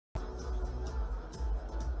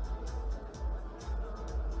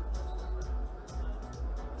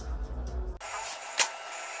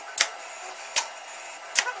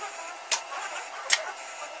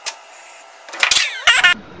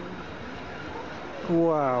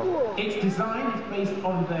Wow. Its design is based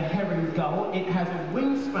on the herring gull. It has a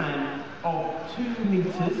wingspan of 2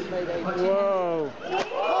 meters. Whoa.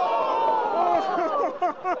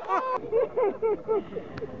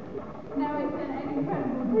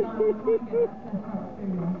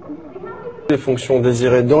 Les fonctions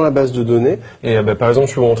désirées dans la base de données. Et par exemple,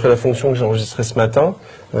 je vais vous montrer la fonction que j'ai enregistrée ce matin.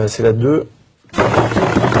 C'est la 2.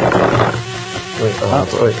 Oui,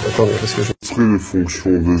 attendez, parce que je montrer les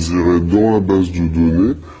fonctions désirées dans la base de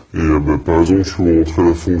données. Et par exemple, je vais vous montrer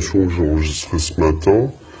la fonction que j'ai enregistrée ce matin.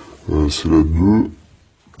 C'est la 2.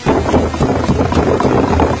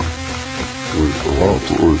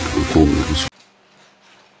 Oui, attendez.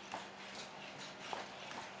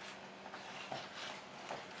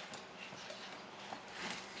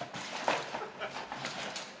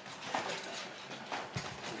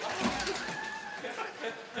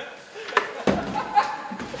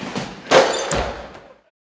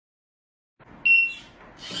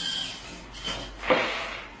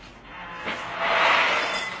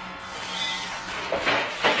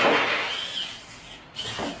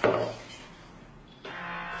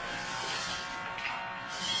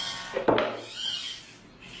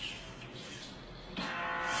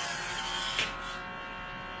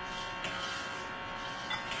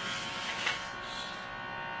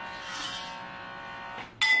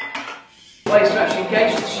 Ways to actually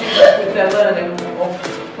engage the students with their learning of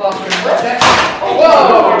classroom projects.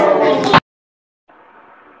 Whoa!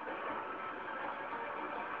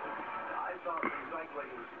 I thought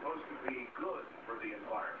recycling was supposed to be good for the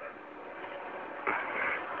environment.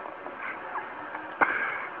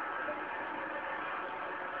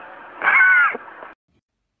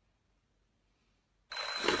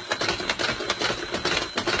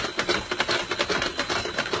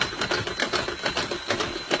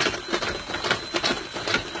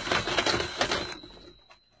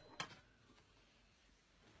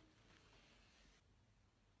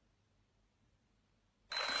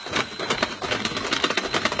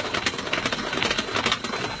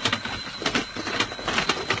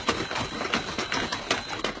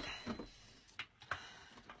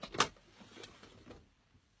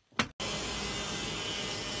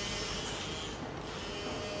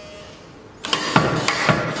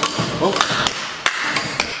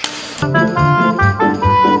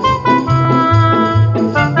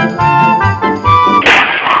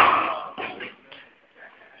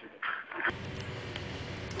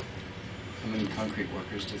 How many concrete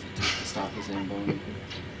workers does it take to stop the Zamboni?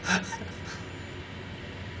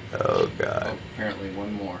 Oh God. Oh, apparently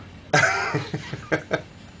one more.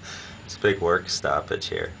 It's a big work stoppage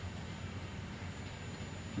here.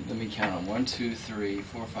 Let me count them. 1, 2, 3,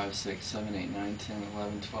 4, 5, 6, 7, 8, 9, 10,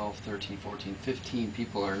 11, 12, 13, 14, 15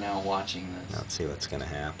 people are now watching this. Let's see what's going to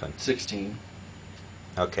happen. 16.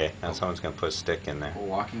 Okay, now someone's going to put a stick in there. We're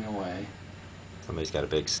walking away. Somebody's got a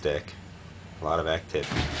big stick. A lot of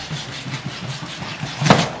activity.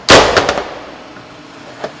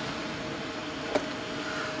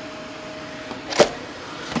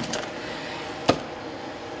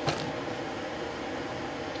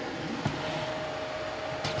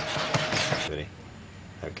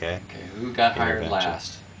 Okay. Okay, who got hired Intervention.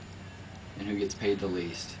 last? And who gets paid the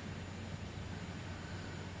least?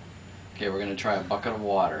 Okay, we're going to try a bucket of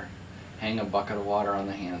water. Hang a bucket of water on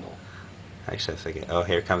the handle. Actually, I think. Oh,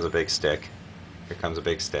 here comes a big stick. Here comes a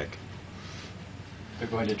big stick. They're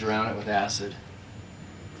going to drown it with acid.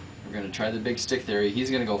 We're going to try the big stick theory. He's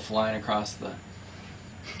going to go flying across the...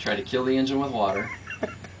 Try to kill the engine with water.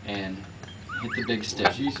 And hit the big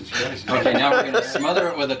stick. Jesus Christ. Okay, now we're going to smother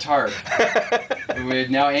it with a tarp. We've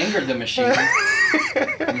now angered the machine.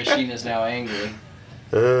 The machine is now angry.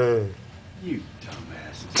 You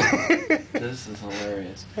dumbasses. This is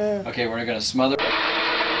hilarious. Okay, we're going to smother...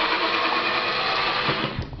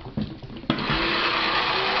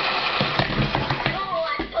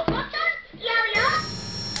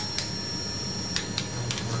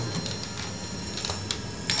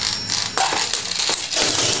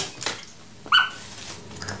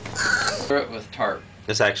 it with tarp.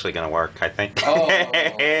 This is actually going to work, I think. Oh,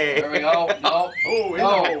 there we go. No. Oh, in the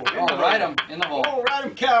hole. Oh, right him in the hole. Oh, right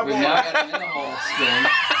him, cowboy. We've now got him in the hole spin.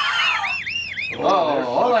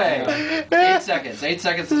 Oh, ole. 8 seconds. 8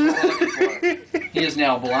 seconds is what we're looking for. He is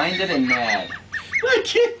now blinded and mad. I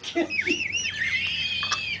can't get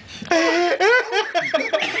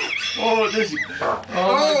Oh, this is...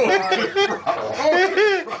 Oh, my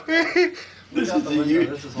God. This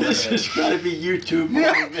has got to be YouTube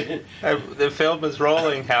movie. The film is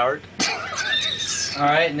rolling, Howard. All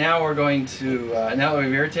right, now we're going to, now that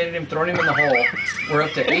we've irritated him, thrown him in the hole, we're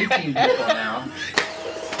up to 18 people now.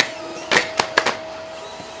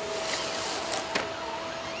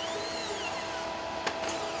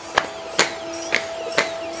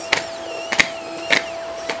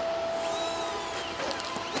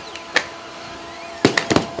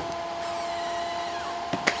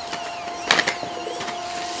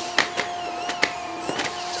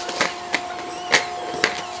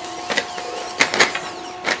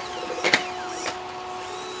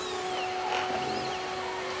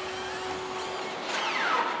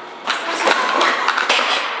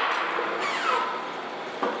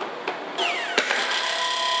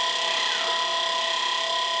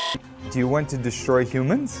 Do you want to destroy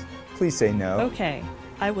humans? Please say no. Okay,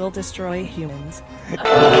 I will destroy humans.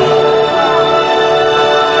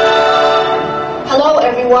 Hello,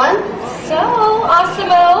 everyone. So,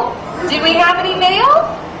 Osimo, did we have any mail?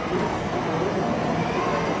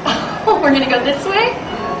 Oh, we're gonna go this way?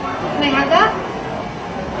 Can I have that?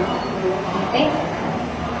 Thank you.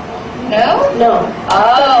 No? No.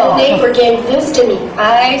 Oh. The neighbor gave this to me.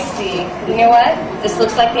 I see. You know what? This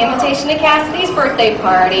looks like the invitation to Cassidy's birthday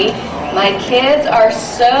party. My kids are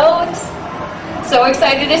so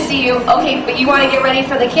excited to see you. Okay, but you want to get ready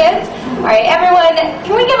for the kids? All right, everyone,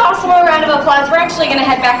 can we give Osimo a round of applause? We're actually going to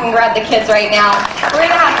head back and grab the kids right now. We're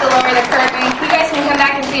going to have to lower the curtain. You guys can come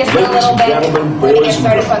back and see us in a little bit. We're going to get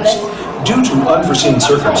started on this. Due to unforeseen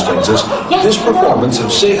circumstances, this performance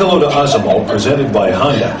of Say Hello to Osimo, presented by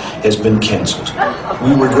Honda, has been canceled.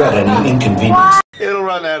 We regret any inconvenience. It'll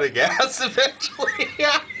run out of gas eventually.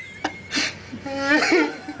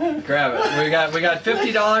 Grab it. We got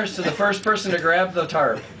 $50 to the first person to grab the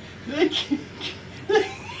tarp.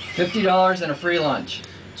 $50 and a free lunch.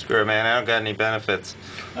 Screw it, man. I don't got any benefits.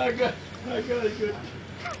 I got it good.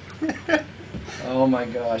 Oh my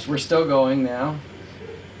gosh, we're still going now.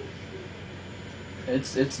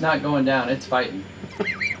 It's not going down. It's fighting.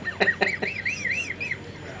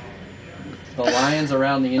 The lions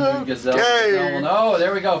around the injured gazelle. Okay. Oh,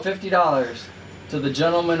 there we go. $50 to the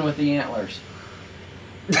gentleman with the antlers.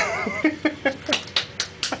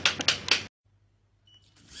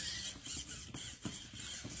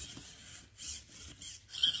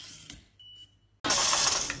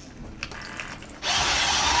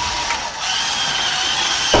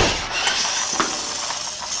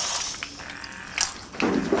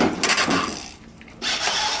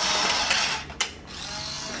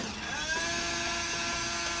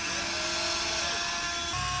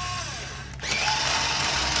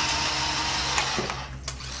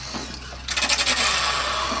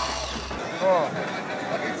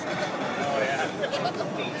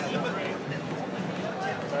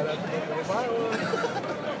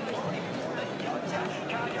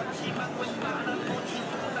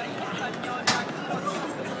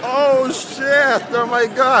 Oh shit! Oh my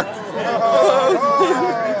god! Oh.